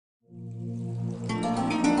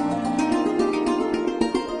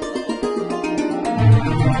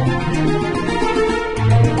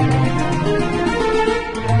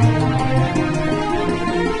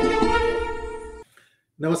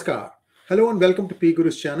Namaskar. Hello and welcome to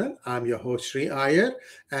PGurus channel. I'm your host Sri Iyer,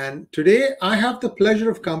 and today I have the pleasure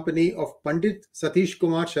of company of Pandit Satish K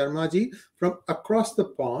Sharma ji from across the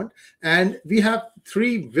pond, and we have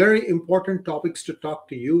three very important topics to talk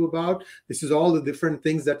to you about. This is all the different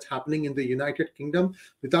things that's happening in the United Kingdom.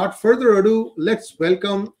 Without further ado, let's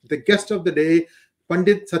welcome the guest of the day,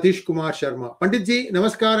 Pandit Satish K Sharma. Pandit ji,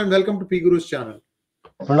 namaskar and welcome to PGurus channel.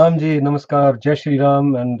 Pranam ji, namaskar, Jai Shri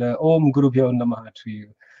Ram, and Om Guru Bhyo Namaha to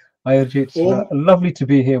you. Ayurji, it's lovely to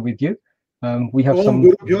be here with you. We have Om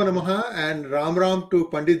Guru Bhyo Namaha and Ram Ram to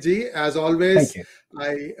Pandit ji. As always,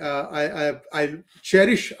 I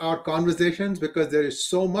cherish our conversations because there is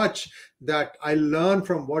so much that I learn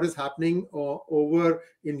from what is happening over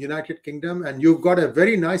in United Kingdom, and you've got a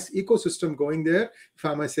very nice ecosystem going there, if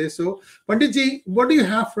I may say so. Pandit ji, what do you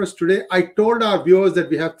have for us today? I told our viewers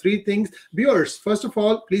that we have three things. Viewers, first of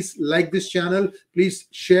all, please like this channel, please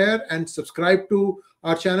share and subscribe to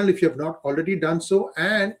our channel if you have not already done so,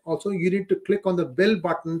 and also you need to click on the bell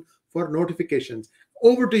button for notifications.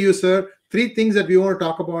 Over to you, sir. Three things that we want to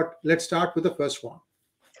talk about. Let's start with the first one.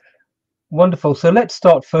 Wonderful. So let's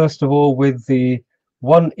start first of all with the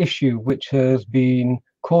one issue which has been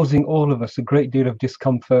causing all of us a great deal of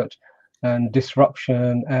discomfort and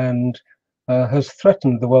disruption and has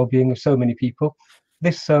threatened the well-being of so many people.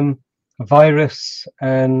 This virus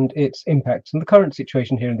and its impacts and the current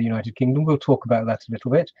situation here in the United Kingdom. We'll talk about that a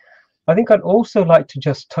little bit. I think I'd also like to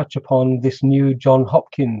just touch upon this new John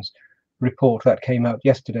Hopkins report that came out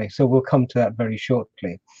yesterday. So we'll come to that very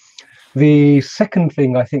shortly. The second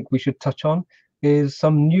thing I think we should touch on is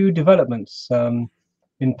some new developments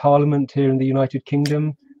in Parliament here in the United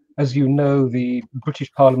Kingdom. As you know, the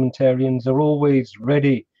British parliamentarians are always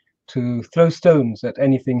ready to throw stones at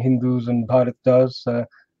anything Hindus and Bharat does.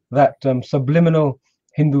 That subliminal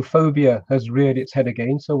Hindu phobia has reared its head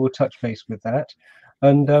again, so we'll touch base with that.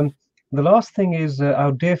 And the last thing is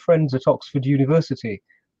our dear friends at Oxford University.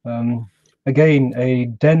 Again, a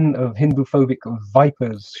den of Hindu-phobic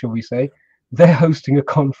vipers, shall we say. They're hosting a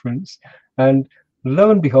conference, and lo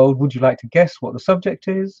and behold, would you like to guess what the subject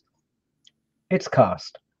is? It's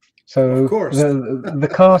caste. So of course.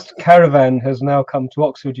 the caste caravan has now come to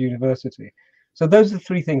Oxford University. So those are the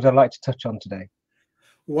three things I'd like to touch on today.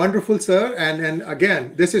 Wonderful, sir. And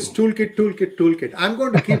again, this is toolkit. I'm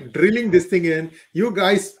going to keep drilling this thing in. You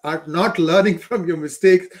guys are not learning from your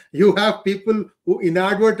mistakes. You have people who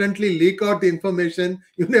inadvertently leak out the information.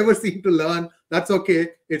 You never seem to learn. That's okay.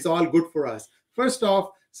 It's all good for us. First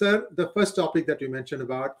off, sir, the first topic that you mentioned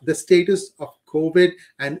about the status of COVID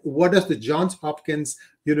and what does the Johns Hopkins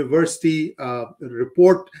University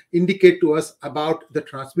report indicate to us about the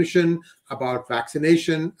transmission, about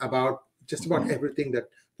vaccination, about just about everything that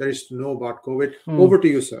there is to know about COVID. Over to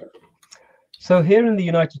you, sir. So here in the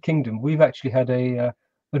United Kingdom, we've actually had a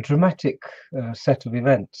dramatic set of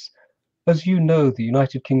events. As you know, the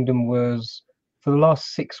United Kingdom was, for the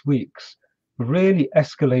last 6 weeks, really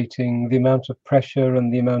escalating the amount of pressure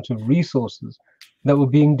and the amount of resources that were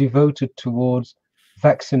being devoted towards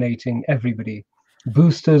vaccinating everybody.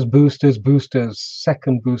 Boosters,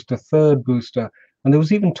 second booster, third booster, and there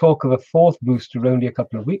was even talk of a fourth booster only a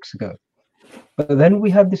couple of weeks ago. But then we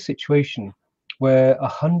had this situation where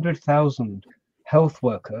 100,000 health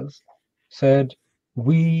workers said,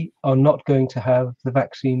 we are not going to have the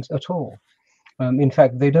vaccines at all. In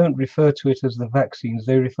fact, they don't refer to it as the vaccines.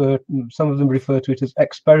 Some of them refer to it as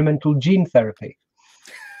experimental gene therapy.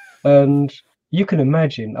 And you can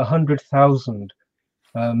imagine 100,000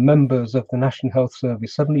 members of the National Health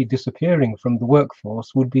Service suddenly disappearing from the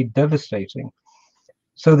workforce would be devastating.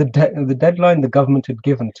 So the deadline the government had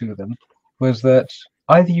given to them was that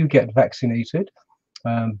either you get vaccinated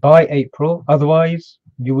by April, otherwise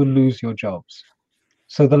you will lose your jobs.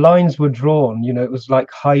 So the lines were drawn, you know, it was like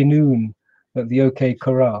high noon at the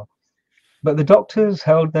𝗣𝗂𝗀𝘀𝘀. But the doctors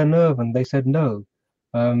held their nerve and they said, no,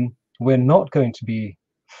 we're not going to be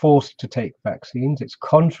forced to take vaccines. It's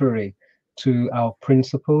contrary to our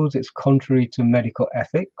principles. It's contrary to medical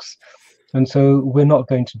ethics. And so we're not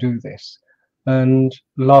going to do this. And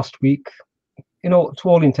last week, to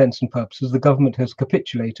all intents and purposes, the government has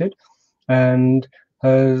capitulated and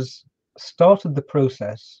has started the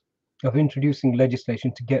process of introducing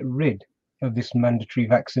legislation to get rid of this mandatory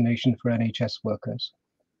vaccination for NHS workers.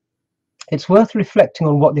 It's worth reflecting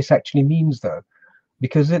on what this actually means, though,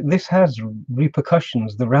 because this has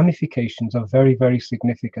repercussions. The ramifications are very, very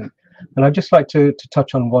significant. And I'd just like to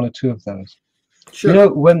touch on one or two of those. Sure. You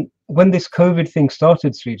know, when this COVID thing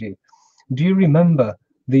started, Sriji, do you remember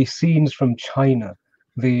the scenes from China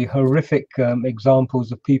the horrific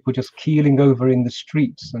examples of people just keeling over in the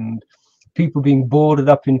streets and people being boarded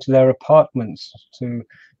up into their apartments to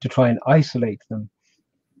try and isolate them.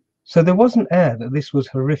 So there wasn't air that this was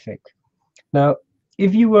horrific. Now,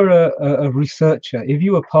 if you were a researcher, if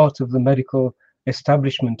you were part of the medical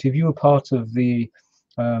establishment, if you were part of the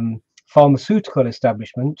pharmaceutical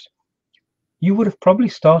establishment, you would have probably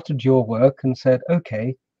started your work and said,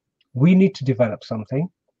 okay, we need to develop something.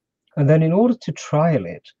 And then in order to trial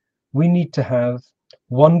it, we need to have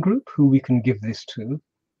one group who we can give this to.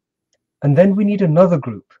 And then we need another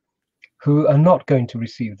group who are not going to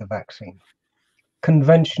receive the vaccine.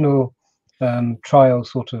 Conventional trial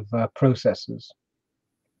sort of processes.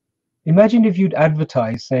 Imagine if you'd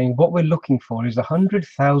advertise saying what we're looking for is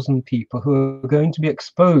 100,000 people who are going to be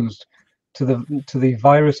exposed to the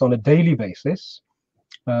virus on a daily basis.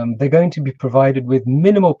 They're going to be provided with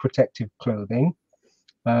minimal protective clothing.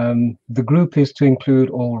 The group is to include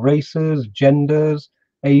all races, genders,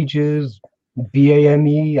 ages,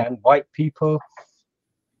 BAME and white people.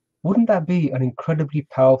 Wouldn't that be an incredibly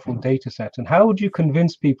powerful data set? And how would you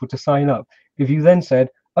convince people to sign up if you then said,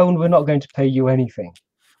 oh, and we're not going to pay you anything?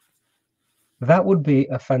 That would be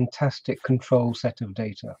a fantastic control set of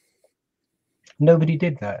data. Nobody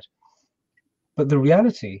did that. But the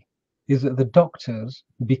reality is that the doctors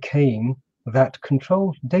became that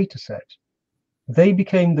control data set. They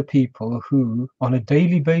became the people who, on a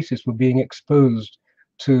daily basis, were being exposed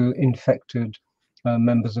to infected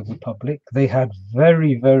members of the public. They had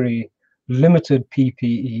very, very limited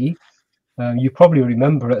PPE. You probably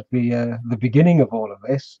remember at the beginning of all of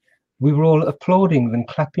this, we were all applauding them,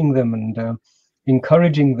 clapping them, and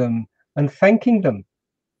encouraging them and thanking them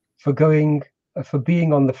for being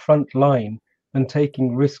on the front line and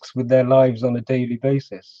taking risks with their lives on a daily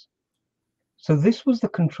basis. So this was the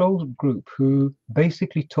control group who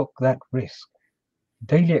basically took that risk.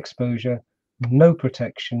 Daily exposure, no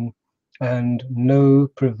protection, and no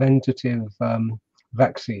preventative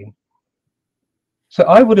vaccine. So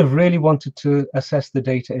I would have really wanted to assess the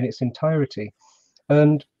data in its entirety.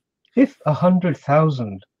 And if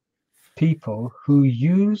 100,000 people who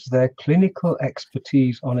use their clinical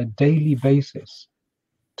expertise on a daily basis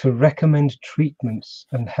to recommend treatments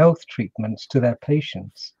and health treatments to their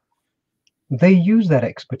patients, they use that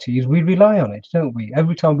expertise. We rely on it, don't we?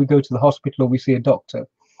 Every time we go to the hospital or we see a doctor,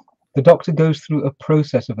 the doctor goes through a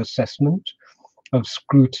process of assessment, of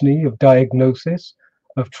scrutiny, of diagnosis,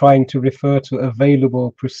 of trying to refer to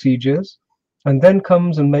available procedures, and then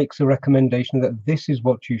comes and makes a recommendation that this is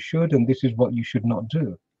what you should and this is what you should not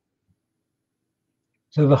do.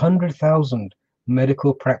 So the 100,000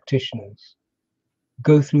 medical practitioners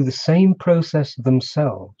go through the same process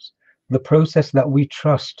themselves, the process that we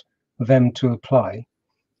trust them to apply,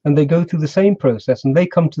 and they go through the same process and they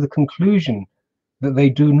come to the conclusion that they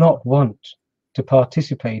do not want to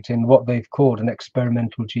participate in what they've called an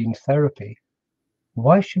experimental gene therapy.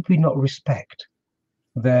 Why should we not respect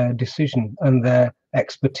their decision and their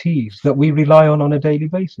expertise that we rely on a daily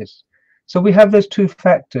basis? So we have those two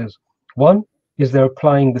factors. One is they're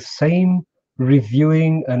applying the same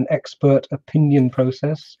reviewing and expert opinion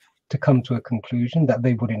process to come to a conclusion that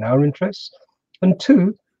they would in our interests. And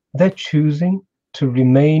two, they're choosing to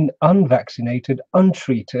remain unvaccinated,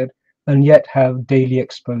 untreated, and yet have daily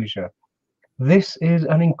exposure. This is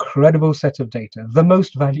an incredible set of data, the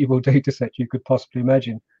most valuable data set you could possibly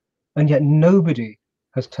imagine, and yet nobody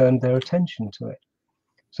has turned their attention to it.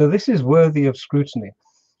 So this is worthy of scrutiny.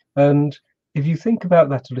 And if you think about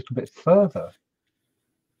that a little bit further,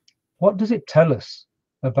 what does it tell us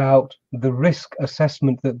about the risk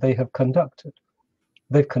assessment that they have conducted?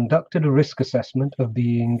 They've conducted a risk assessment of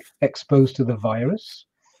being exposed to the virus,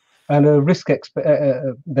 and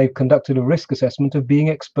they've conducted a risk assessment of being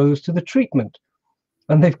exposed to the treatment.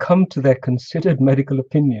 And they've come to their considered medical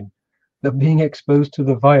opinion that being exposed to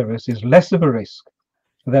the virus is less of a risk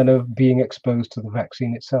than of being exposed to the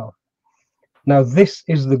vaccine itself. Now, this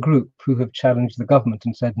is the group who have challenged the government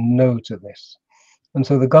and said no to this. And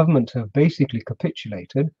so the government have basically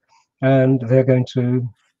capitulated, and they're going to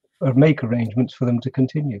make arrangements for them to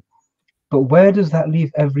continue. But where does that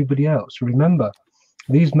leave everybody else? Remember,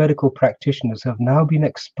 these medical practitioners have now been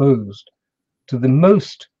exposed to the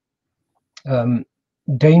most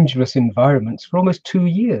dangerous environments for almost 2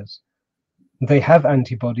 years. They have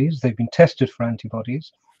antibodies, they've been tested for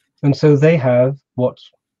antibodies, and so they have what's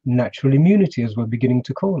natural immunity, as we're beginning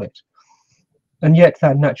to call it. And yet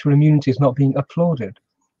that natural immunity is not being applauded.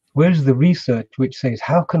 Where's the research which says,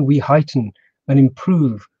 how can we heighten and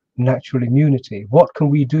improve natural immunity? What can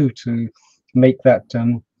we do to make that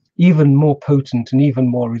even more potent and even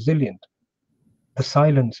more resilient? the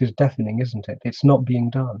silence is deafening, isn't it? It's not being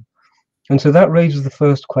done. And so that raises the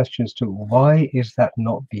first question as to why is that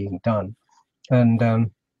not being done? And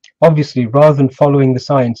obviously, rather than following the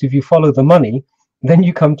science, if you follow the money, then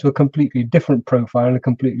you come to a completely different profile and a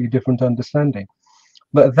completely different understanding.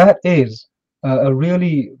 But that is a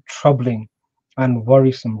really troubling and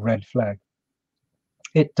worrisome red flag.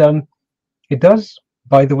 It does,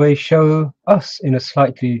 by the way, show us in a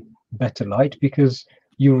slightly better light, because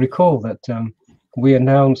you recall that we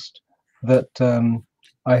announced that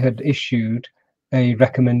I had issued a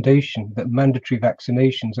recommendation that mandatory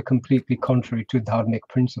vaccinations are completely contrary to dharmic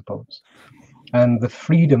principles, and the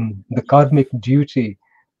freedom, the karmic duty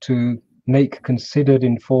to make considered,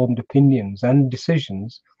 informed opinions and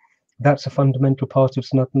decisions, that's a fundamental part of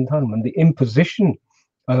Sanatana Dharma. And the imposition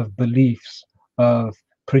of beliefs, of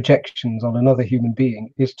projections on another human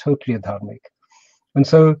being is totally adharmic. And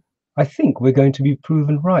so I think we're going to be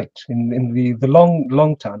proven right in the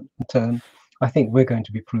long term. I think we're going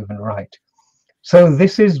to be proven right. So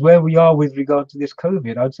this is where we are with regard to this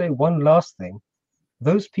COVID. I'd say one last thing.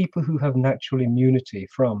 Those people who have natural immunity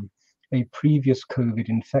from a previous COVID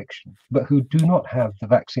infection, but who do not have the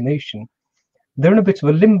vaccination, they're in a bit of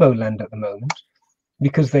a limbo land at the moment,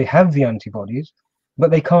 because they have the antibodies, but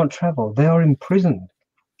they can't travel. They are imprisoned.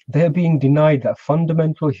 They're being denied that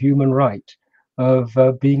fundamental human right of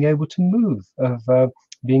being able to move, of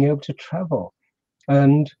being able to travel.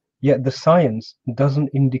 And yet the science doesn't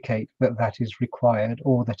indicate that that is required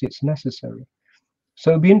or that it's necessary.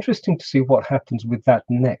 So it'll be interesting to see what happens with that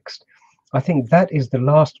next. I think that is the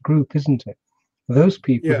last group, isn't it? Those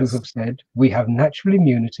people who have said, we have natural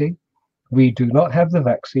immunity, we do not have the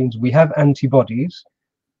vaccines, we have antibodies,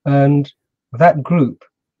 and that group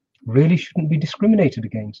really shouldn't be discriminated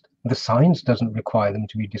against. The science doesn't require them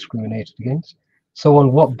to be discriminated against. So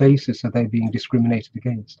on what basis are they being discriminated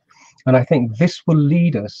against? And I think this will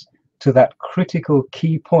lead us to that critical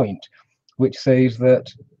key point, which says that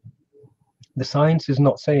the science is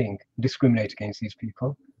not saying discriminate against these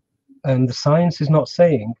people, and the science is not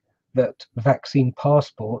saying that vaccine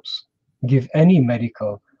passports give any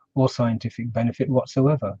medical or scientific benefit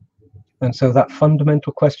whatsoever. And so that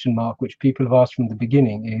fundamental question mark, which people have asked from the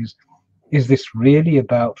beginning, is this really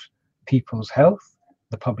about people's health,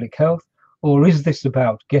 the public health, or is this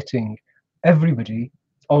about getting everybody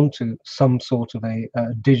onto some sort of a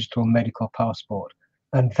digital medical passport?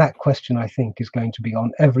 And that question, I think, is going to be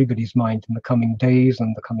on everybody's mind in the coming days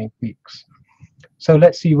and the coming weeks. So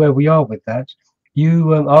let's see where we are with that.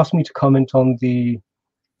 You asked me to comment on the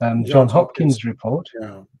John Hopkins report.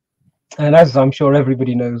 Yeah. And as I'm sure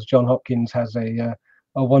everybody knows, John Hopkins has a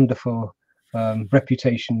wonderful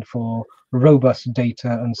reputation for robust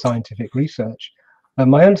data and scientific research.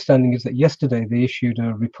 My understanding is that yesterday they issued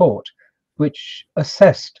a report which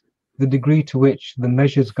assessed the degree to which the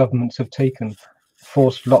measures governments have taken,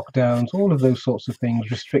 forced lockdowns, all of those sorts of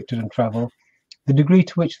things, restricted and travel, the degree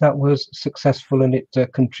to which that was successful, and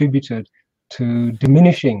it contributed to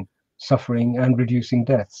diminishing suffering and reducing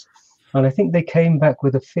deaths. And I think they came back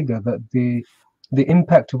with a figure that the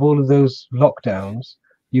impact of all of those lockdowns,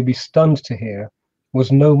 you'd be stunned to hear,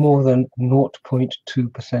 was no more than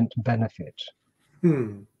 0.2% benefit.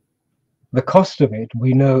 The cost of it,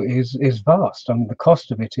 we know, is vast. I mean, the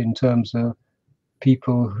cost of it in terms of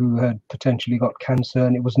people who had potentially got cancer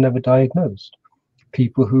and it was never diagnosed,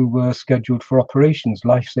 people who were scheduled for operations,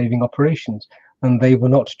 life-saving operations, and they were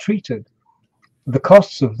not treated. The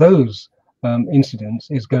costs of those incidents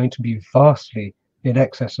is going to be vastly in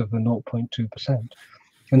excess of the 0.2%.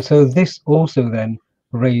 And so this also then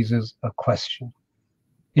raises a question.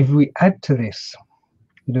 If we add to this,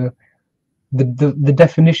 you know, the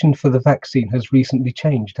definition for the vaccine has recently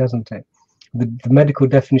changed, hasn't it? The medical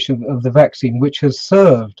definition of the vaccine, which has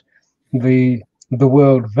served the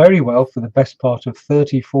world very well for the best part of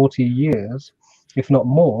 30, 40 years, if not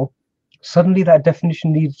more, suddenly that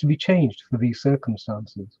definition needs to be changed for these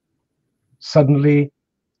circumstances. Suddenly,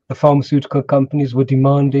 the pharmaceutical companies were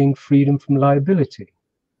demanding freedom from liability.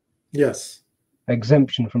 Yes.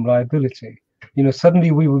 Exemption from liability. You know,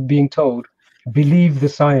 suddenly we were being told, believe the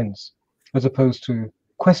science, as opposed to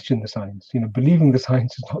question the science. You know, believing the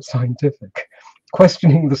science is not scientific.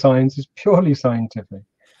 Questioning the science is purely scientific.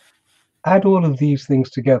 Add all of these things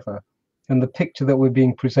together, and the picture that we're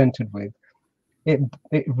being presented with, it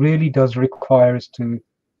really does require us to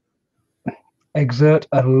exert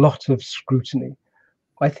a lot of scrutiny.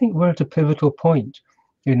 I think we're at a pivotal point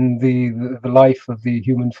in the life of the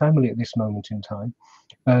human family at this moment in time.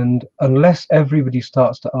 And unless everybody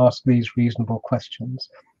starts to ask these reasonable questions,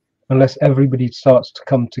 unless everybody starts to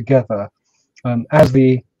come together as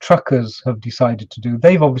the truckers have decided to do.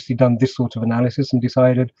 They've obviously done this sort of analysis and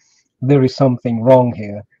decided there is something wrong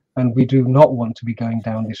here, and we do not want to be going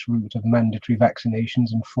down this route of mandatory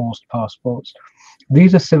vaccinations and forced passports.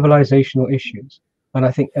 These are civilizational issues, and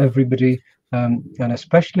I think everybody, and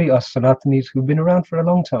especially us Sanatanis who've been around for a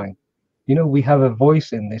long time, you know, we have a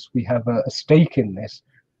voice in this, we have a stake in this.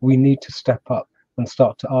 We need to step up and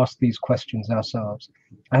start to ask these questions ourselves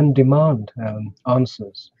and demand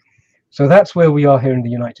answers. So that's where we are here in the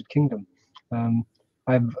United Kingdom.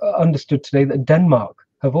 I've understood today that Denmark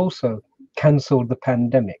have also cancelled the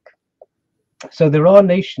pandemic. So there are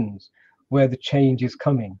nations where the change is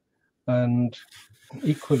coming, and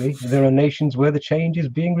equally there are nations where the change is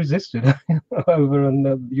being resisted over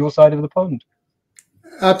on your side of the pond.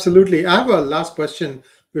 Absolutely. I have a last question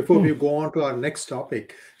before we go on to our next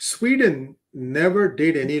topic. Sweden never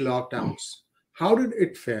did any lockdowns. How did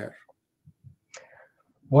it fare?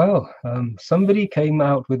 Well, somebody came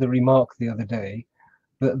out with a remark the other day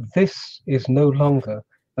that this is no longer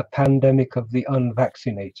a pandemic of the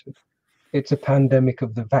unvaccinated. It's a pandemic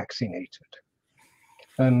of the vaccinated.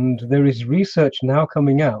 And there is research now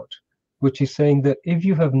coming out which is saying that if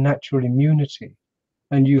you have natural immunity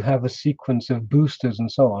and you have a sequence of boosters and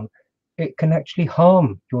so on, it can actually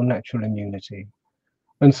harm your natural immunity.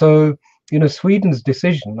 And so, you know, Sweden's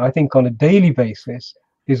decision, I think on a daily basis,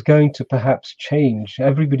 is going to perhaps change.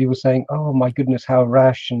 Everybody was saying, oh my goodness, how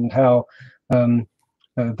rash and how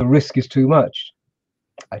the risk is too much.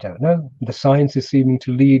 I don't know. The science is seeming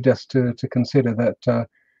to lead us to consider that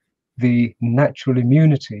the natural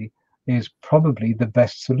immunity is probably the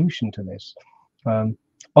best solution to this.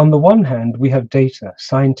 On the one hand, we have data,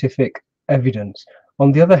 scientific evidence.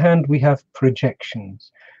 On the other hand, we have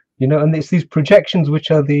projections. You know, and it's these projections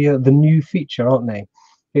which are the new feature, aren't they?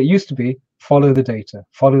 It used to be follow the data,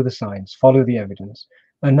 follow the science, follow the evidence,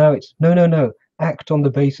 and now it's no, act on the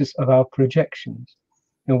basis of our projections.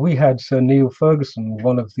 And we had Sir Neil Ferguson,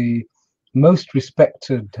 one of the most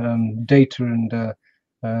respected data and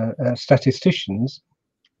statisticians.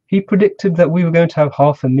 He predicted that we were going to have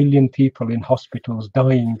 500,000 people in hospitals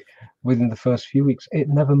dying within the first few weeks. It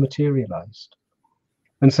never materialized.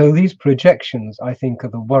 And so these projections, I think, are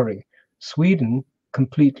the worry. Sweden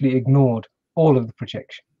completely ignored all of the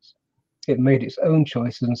projections. It made its own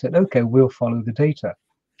choices and said, okay, we'll follow the data.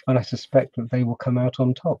 And I suspect that they will come out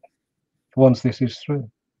on top once this is through.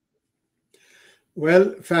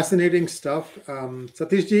 Well, fascinating stuff.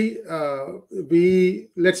 Satishji,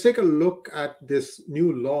 let's take a look at this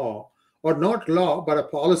new law, or not law, but a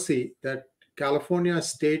policy that California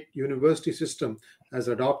State University System has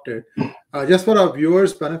adopted. Just for our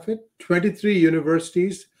viewers' benefit, 23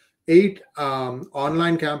 universities, 8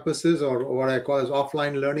 online campuses, or what I call as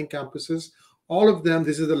offline learning campuses, all of them,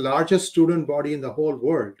 this is the largest student body in the whole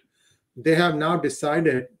world. They have now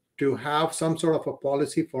decided to have some sort of a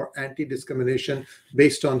policy for anti-discrimination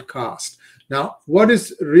based on caste. Now, what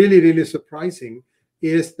is really, really surprising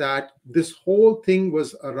is that this whole thing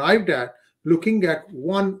was arrived at looking at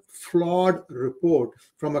one flawed report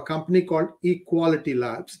from a company called Equality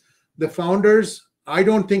Labs. The founders, I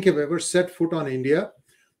don't think have ever set foot on India.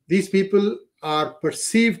 These people are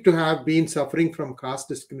perceived to have been suffering from caste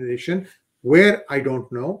discrimination, where I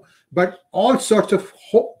don't know, but all sorts of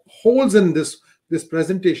holes in this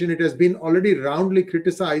presentation. It has been already roundly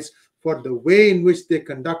criticized for the way in which they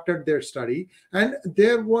conducted their study, and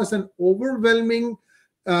there was an overwhelmingly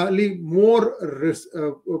more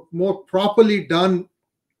properly done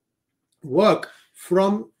work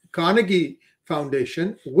from Carnegie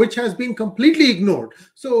Foundation, which has been completely ignored.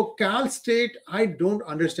 So Cal State, I don't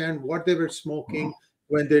understand what they were smoking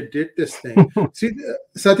when they did this thing. See,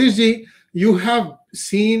 Satishji, you have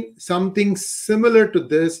seen something similar to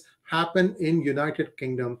this happen in United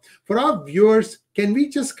Kingdom. For our viewers, can we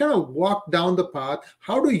just kind of walk down the path?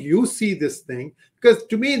 How do you see this thing? Because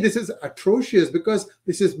to me, this is atrocious, because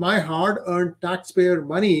this is my hard-earned taxpayer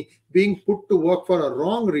money being put to work for a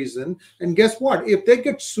wrong reason. And guess what? If they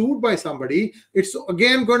get sued by somebody, it's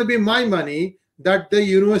again going to be my money that the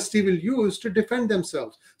university will use to defend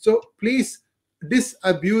themselves. So please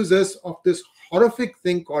disabuse us of this horrific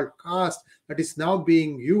thing called caste that is now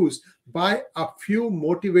being used by a few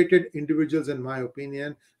motivated individuals, in my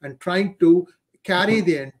opinion, and trying to carry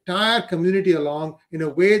the entire community along in a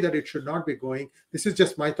way that it should not be going. This is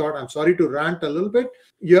just my thought. I'm sorry to rant a little bit.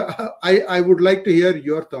 Yeah, I would like to hear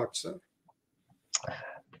your thoughts, sir.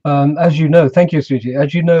 As you know, thank you, Sujit.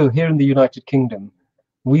 As you know, here in the United Kingdom,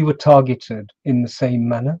 we were targeted in the same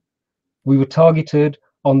manner. We were targeted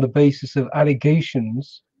on the basis of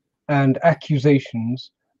allegations and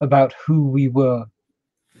accusations about who we were.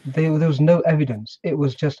 there was no evidence. It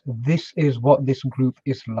was just, this is what this group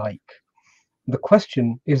is like. The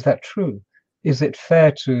question, is that true? Is it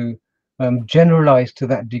fair to generalize to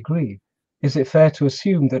that degree? Is it fair to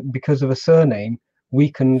assume that because of a surname,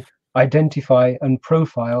 we can identify and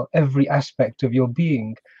profile every aspect of your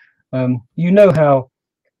being? You know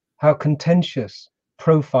how contentious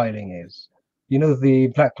profiling is. You know, the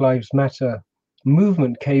Black Lives Matter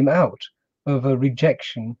movement came out of a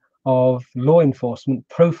rejection of law enforcement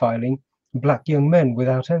profiling black young men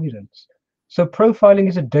without evidence. So profiling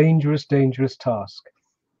is a dangerous, dangerous task.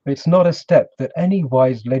 It's not a step that any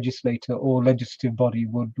wise legislator or legislative body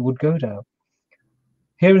would go down.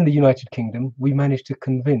 Here in the United Kingdom, we managed to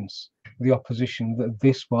convince the opposition that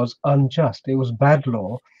this was unjust. It was bad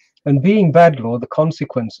law. And being bad law, the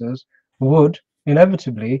consequences would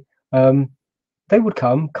inevitably, they would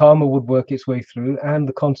come, karma would work its way through, and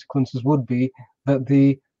the consequences would be that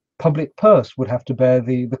the public purse would have to bear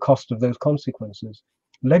the cost of those consequences.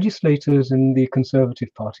 Legislators in the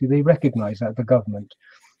Conservative Party, they recognize that, the government.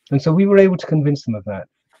 And so we were able to convince them of that.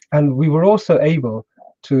 And we were also able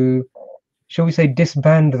to, shall we say,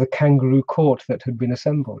 disband the kangaroo court that had been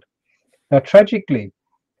assembled. Now, tragically,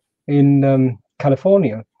 in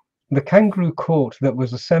California, the kangaroo court that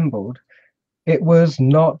was assembled, it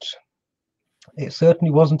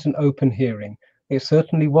certainly wasn't an open hearing. It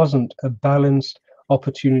certainly wasn't a balanced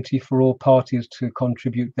opportunity for all parties to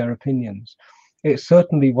contribute their opinions. It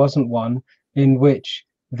certainly wasn't one in which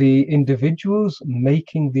the individuals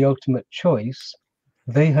making the ultimate choice,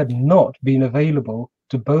 they had not been available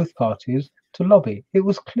to both parties to lobby. It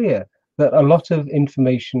was clear that a lot of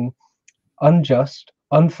information, unjust,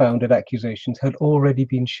 unfounded accusations had already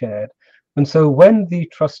been shared. And so when the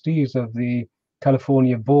trustees of the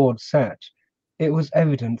California board sat, it was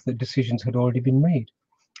evident that decisions had already been made.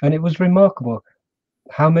 And it was remarkable.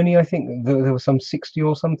 How many? I think there were some 60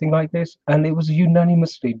 or something like this, and it was a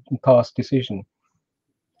unanimously passed decision.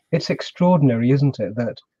 It's extraordinary, isn't it,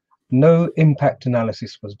 that no impact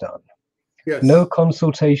analysis was done. Yes. No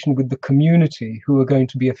consultation with the community who are going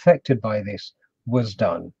to be affected by this was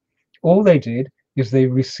done. All they did is they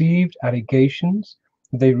received allegations,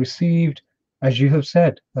 they received, as you have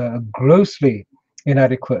said, a grossly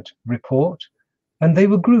inadequate report, and they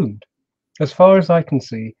were groomed. As far as I can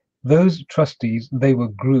see, those trustees, they were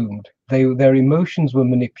groomed. Their emotions were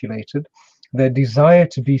manipulated. Their desire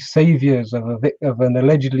to be saviors of an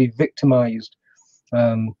allegedly victimized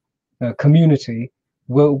community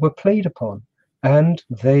were played upon, and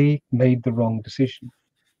they made the wrong decision.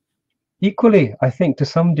 Equally, I think to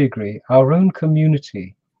some degree, our own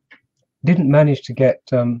community didn't manage to get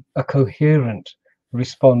a coherent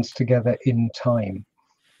response together in time.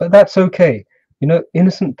 But that's okay. You know,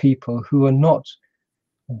 innocent people who are not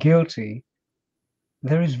guilty,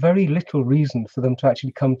 there is very little reason for them to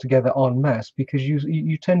actually come together en masse, because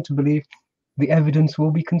you tend to believe the evidence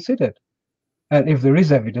will be considered. And if there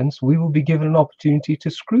is evidence, we will be given an opportunity to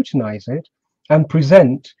scrutinize it and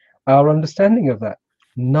present our understanding of that.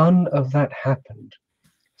 None of that happened.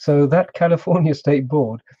 So that California State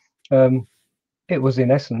Board, it was in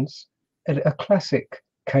essence a classic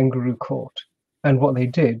kangaroo court. And what they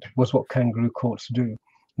did was what kangaroo courts do.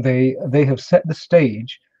 They have set the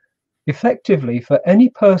stage effectively for any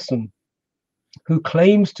person who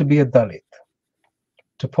claims to be a Dalit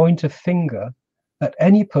to point a finger at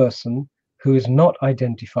any person who is not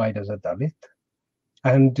identified as a Dalit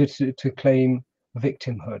and to claim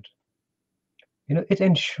victimhood. You know, it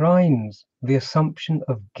enshrines the assumption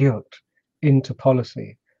of guilt into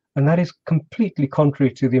policy, and that is completely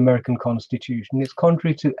contrary to the American Constitution. It's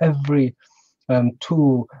contrary to every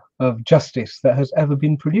tool of justice that has ever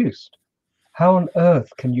been produced. How on earth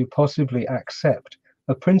can you possibly accept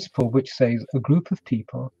a principle which says a group of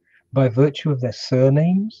people, by virtue of their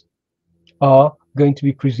surnames, are going to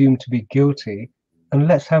be presumed to be guilty, and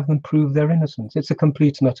let's have them prove their innocence? It's a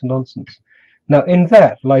complete and utter nonsense. Now, in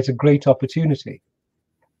that lies a great opportunity,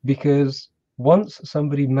 because once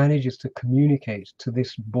somebody manages to communicate to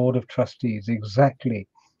this board of trustees exactly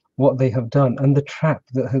what they have done and the trap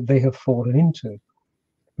that they have fallen into,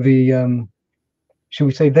 shall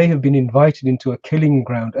we say, they have been invited into a killing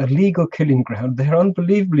ground, a legal killing ground. They're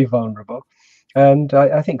unbelievably vulnerable, and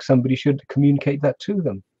I think somebody should communicate that to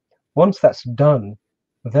them. Once that's done,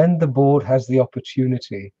 then the board has the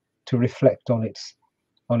opportunity to reflect on its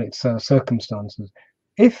circumstances.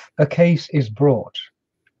 If a case is brought,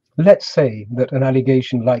 let's say that an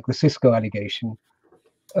allegation like the Cisco allegation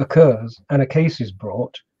occurs and a case is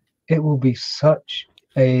brought, it will be such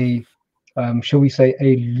a, shall we say,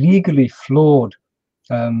 a legally flawed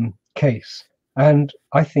case. And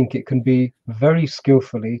I think it can be very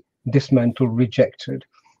skillfully dismantled, rejected.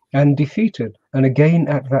 and defeated. And again,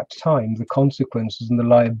 at that time, the consequences and the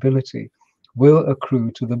liability will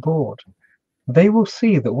accrue to the board. They will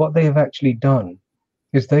see that what they have actually done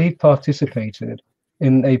is they participated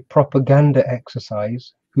in a propaganda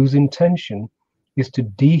exercise whose intention is to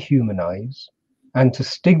dehumanize and to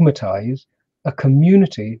stigmatize a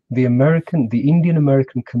community, the Indian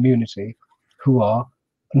American community, who are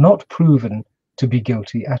not proven to be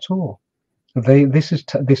guilty at all.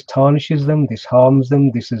 This tarnishes them, this harms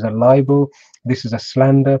them, this is a libel, this is a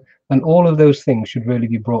slander, and all of those things should really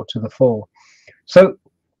be brought to the fore. So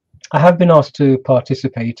I have been asked to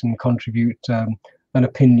participate and contribute an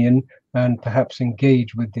opinion and perhaps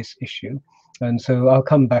engage with this issue. And so I'll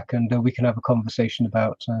come back and we can have a conversation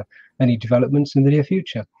about any developments in the near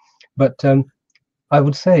future. But I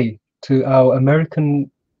would say to our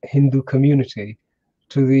American Hindu community,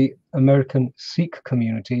 to the American Sikh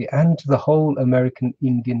community, and to the whole American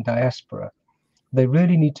Indian diaspora, they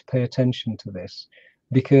really need to pay attention to this,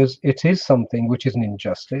 because it is something which is an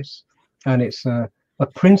injustice, and it's a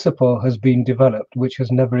principle has been developed which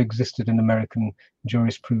has never existed in American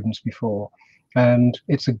jurisprudence before. And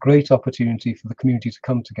it's a great opportunity for the community to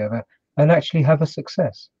come together and actually have a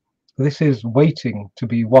success. This is waiting to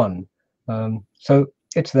be won. So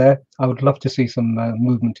it's there. I would love to see some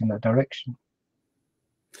movement in that direction.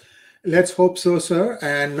 Let's hope so, sir.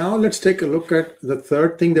 And now let's take a look at the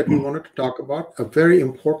third thing that we wanted to talk about, a very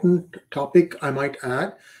important topic, I might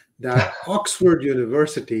add, that Oxford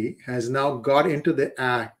University has now got into the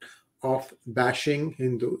act of bashing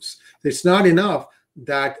Hindus. It's not enough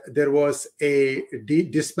that there was a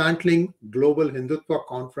dismantling global Hindutva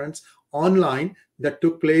conference online that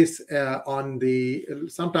took place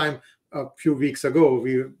sometime a few weeks ago.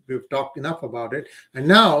 We've talked enough about it, and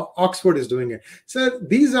now Oxford is doing it. So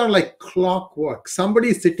these are like clockwork. Somebody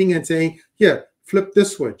is sitting and saying, here, flip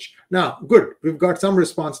this switch. Now, good, we've got some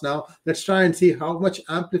response now. Let's try and see how much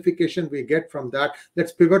amplification we get from that.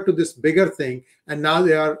 Let's pivot to this bigger thing. And now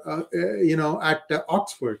they are, at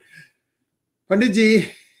Oxford.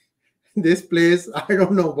 Panditji, this place, I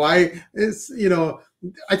don't know why, is,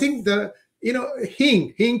 I think Hinka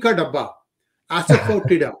Dabba,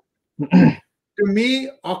 Asafoetida. To me,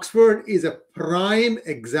 Oxford is a prime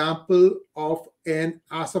example of an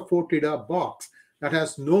asafoetida box that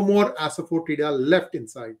has no more asafoetida left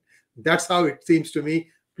inside. That's how it seems to me.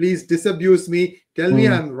 Please disabuse me, tell me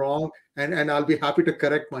I'm wrong, and I'll be happy to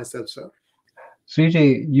correct myself, sir.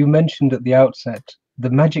 Sriji, you mentioned at the outset the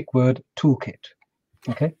magic word toolkit.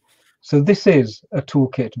 Okay, so this is a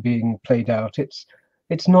toolkit being played out.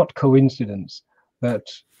 It's not coincidence that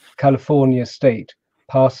California state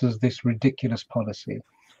passes this ridiculous policy,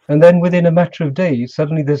 and then within a matter of days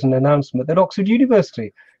suddenly there's an announcement that Oxford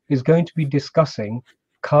University is going to be discussing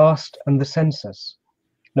caste and the census.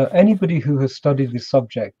 Now, anybody who has studied this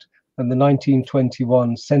subject and the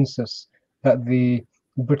 1921 census that the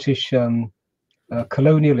British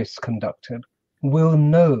colonialists conducted will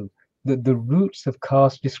know that the roots of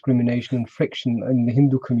caste discrimination and friction in the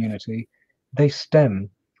Hindu community, they stem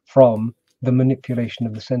from the manipulation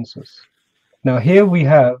of the census. Now, here we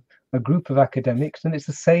have a group of academics, and it's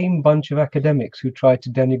the same bunch of academics who tried to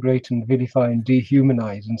denigrate and vilify and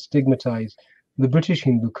dehumanize and stigmatize the British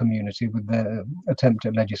Hindu community with their attempt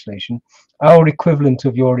at legislation, our equivalent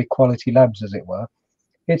of your equality labs, as it were.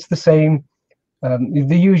 It's the same,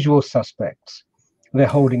 the usual suspects. They're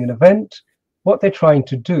holding an event. What they're trying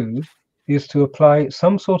to do is to apply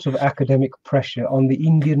some sort of academic pressure on the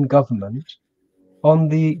Indian government on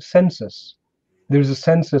the census. There is a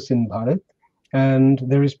census in Bharat, and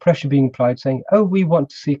there is pressure being applied saying, oh, we want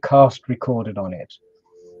to see caste recorded on it.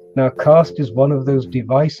 Now, caste is one of those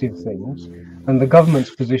divisive things, and the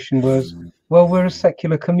government's position was, well, we're a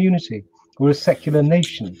secular community, we're a secular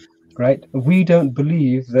nation, right? We don't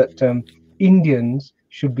believe that Indians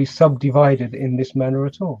should be subdivided in this manner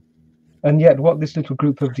at all. And yet what this little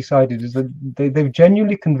group have decided is that they've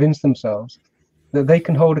genuinely convinced themselves that they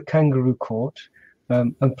can hold a kangaroo court.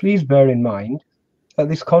 And please bear in mind, at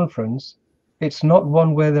this conference, it's not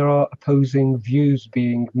one where there are opposing views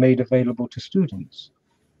being made available to students.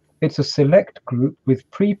 It's a select group with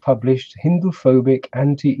pre-published Hindu-phobic,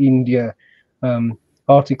 anti-India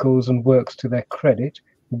articles and works to their credit,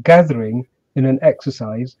 gathering in an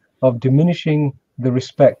exercise of diminishing the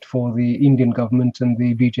respect for the Indian government and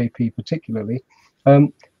the BJP particularly,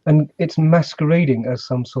 and it's masquerading as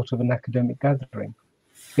some sort of an academic gathering.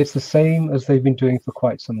 It's the same as they've been doing for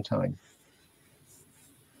quite some time.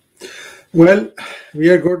 Well, we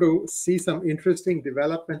are going to see some interesting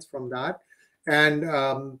developments from that. And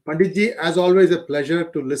Panditji, as always, a pleasure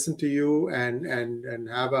to listen to you and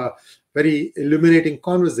have a very illuminating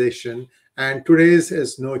conversation. and today's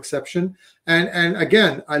is no exception. And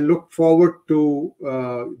again, I look forward to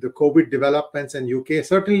the COVID developments in UK.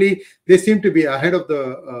 Certainly, they seem to be ahead of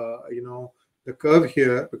the curve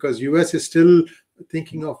here, because US is still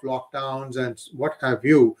thinking of lockdowns and what have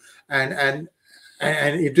you, and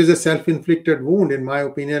it is a self-inflicted wound, in my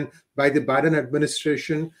opinion, by the Biden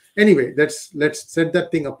administration. Anyway, let's set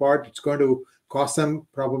that thing apart. It's going to cost them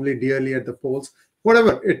probably dearly at the polls.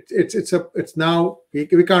 Whatever, it's now,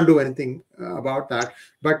 we can't do anything about that.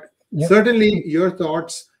 But certainly your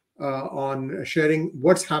thoughts on sharing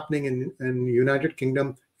what's happening in United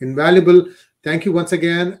Kingdom, invaluable. Thank you once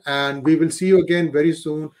again, and we will see you again very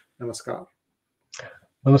soon. Namaskar.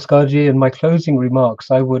 Namaskar ji. In my closing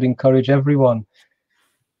remarks, I would encourage everyone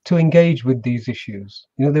to engage with these issues.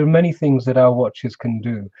 There are many things that our watchers can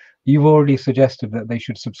do. You've already suggested that they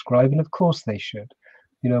should subscribe, and of course they should.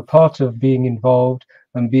 Part of being involved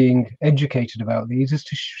and being educated about these is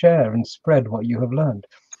to share and spread what you have learned.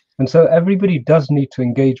 And so everybody does need to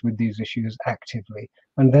engage with these issues actively,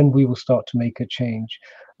 and then we will start to make a change.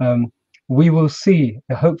 We will see,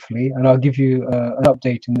 hopefully, and I'll give you an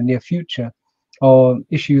update in the near future, on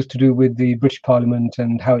issues to do with the British Parliament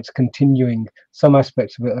and how it's continuing, some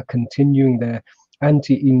aspects of it are continuing their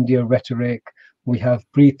anti-India rhetoric. We have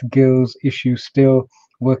Breath Gill's issue still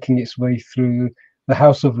working its way through. The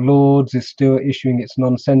House of Lords is still issuing its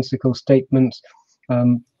nonsensical statements,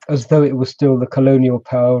 as though it was still the colonial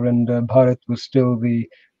power and Bharat was still the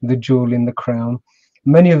jewel in the crown.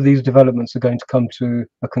 Many of these developments are going to come to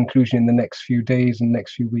a conclusion in the next few days and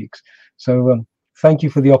next few weeks. So thank you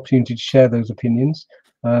for the opportunity to share those opinions.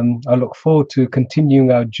 I look forward to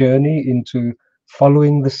continuing our journey into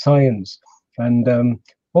following the science and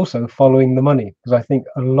also following the money, because I think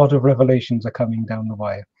a lot of revelations are coming down the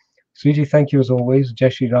wire. Sriji, thank you as always. Jai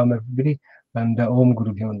Shri Ram, everybody, and Om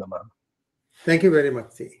Guru Bhyo Namah. Thank you very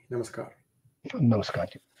much. Namaskar. Namaskar.